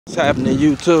What's happening,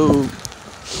 YouTube?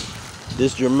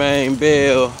 This Jermaine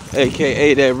Bell,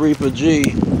 aka that Reaper G,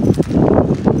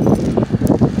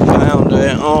 founder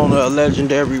and owner of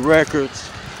Legendary Records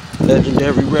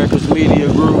Media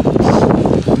Group,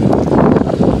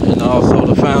 and also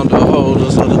the founder and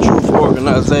holders of the Truth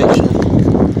Organization,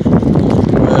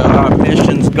 where our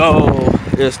mission's goal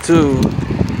is to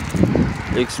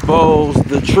expose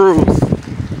the truth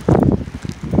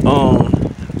on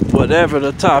whatever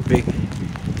the topic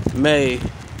may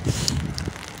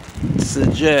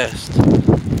suggest.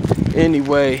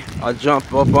 Anyway, I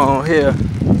jump up on here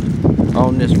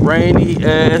on this rainy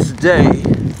ass day.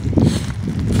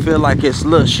 Feel like it's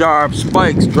little sharp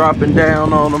spikes dropping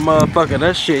down on the motherfucker.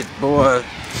 That shit, boy,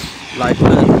 like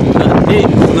little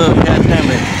dicks, little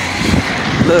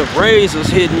goddammit, little razors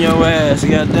hitting your ass,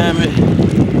 goddammit.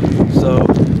 So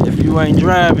if you ain't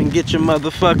driving, get your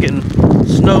motherfucking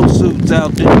snowsuits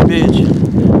out there, bitch.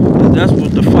 That's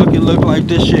what the fuck it look like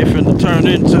this shit finna turn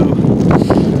into.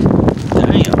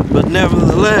 Damn. But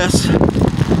nevertheless,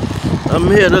 I'm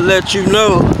here to let you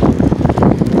know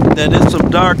that there's some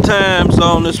dark times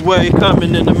on this way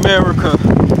coming in America,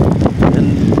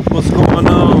 and what's going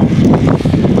on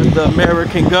with the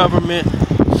American government,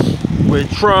 with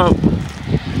Trump,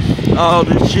 all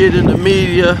this shit in the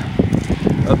media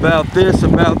about this,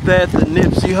 about that, the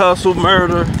Nipsey Hussle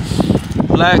murder,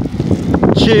 black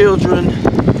children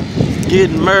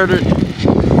getting murdered,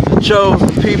 the chosen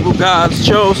people, God's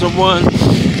chosen one,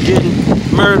 getting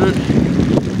murdered.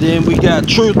 Then we got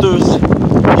truthers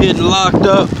getting locked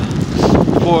up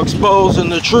for exposing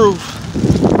the truth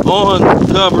on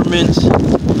governments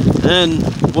and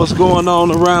what's going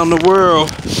on around the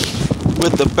world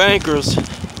with the bankers,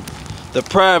 the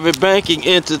private banking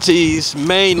entities,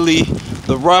 mainly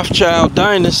the Rothschild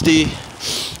dynasty,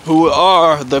 who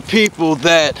are the people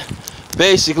that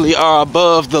basically are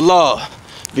above the law,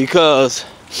 because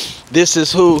this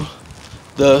is who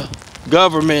the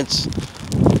governments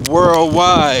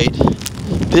worldwide,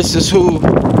 this is who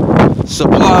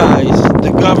supplies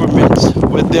the governments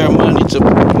with their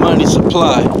money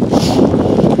supply.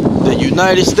 The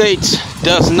United States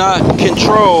does not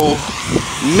control,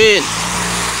 mint,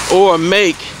 or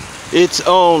make its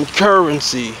own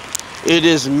currency. It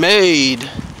is made,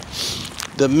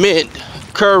 the mint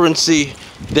currency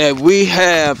that we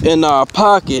have in our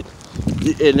pocket,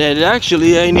 and it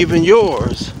actually ain't even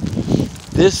yours.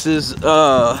 This is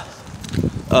a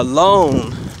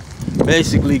loan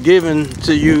basically given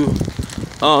to you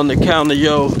on account of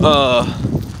your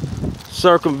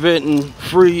circumventing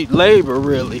free labor,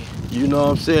 really. You know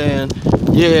what I'm saying?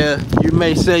 Yeah, you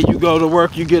may say you go to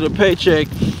work, you get a paycheck,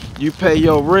 you pay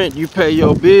your rent, you pay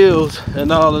your bills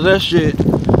and all of that shit,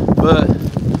 but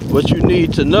what you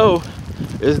need to know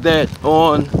is that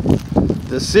on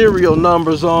the serial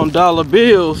numbers on dollar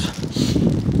bills,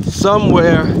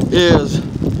 somewhere is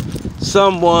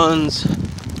someone's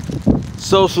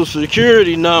social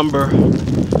security number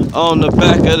on the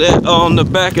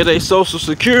back of their social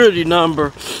security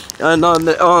number, and on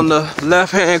the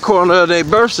left hand corner of their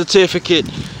birth certificate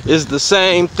is the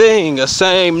same thing, a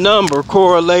same number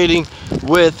correlating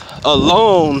with a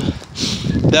loan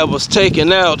that was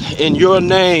taken out in your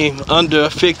name under a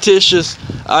fictitious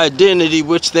identity,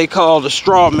 which they called a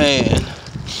straw man.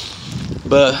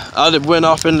 But I went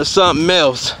off into something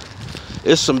else.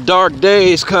 It's some dark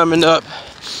days coming up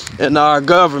in our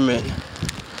government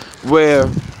where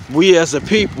we as a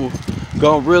people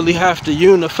gonna really have to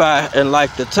unify, and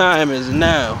like the time is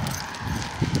now.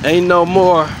 Ain't no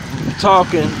more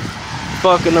talking,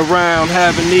 fucking around,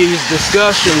 having these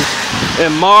discussions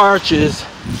and marches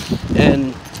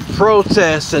and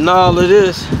protests and all of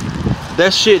this.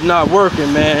 That shit not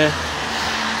working, man.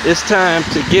 It's time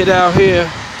to get out here,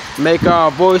 make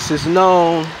our voices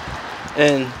known,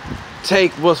 and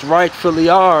take what's rightfully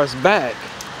ours back.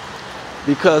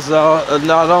 Because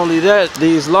not only that,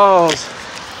 these laws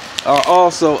are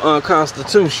also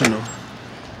unconstitutional.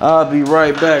 I'll be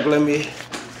right back. Let me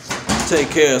take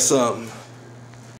care of something.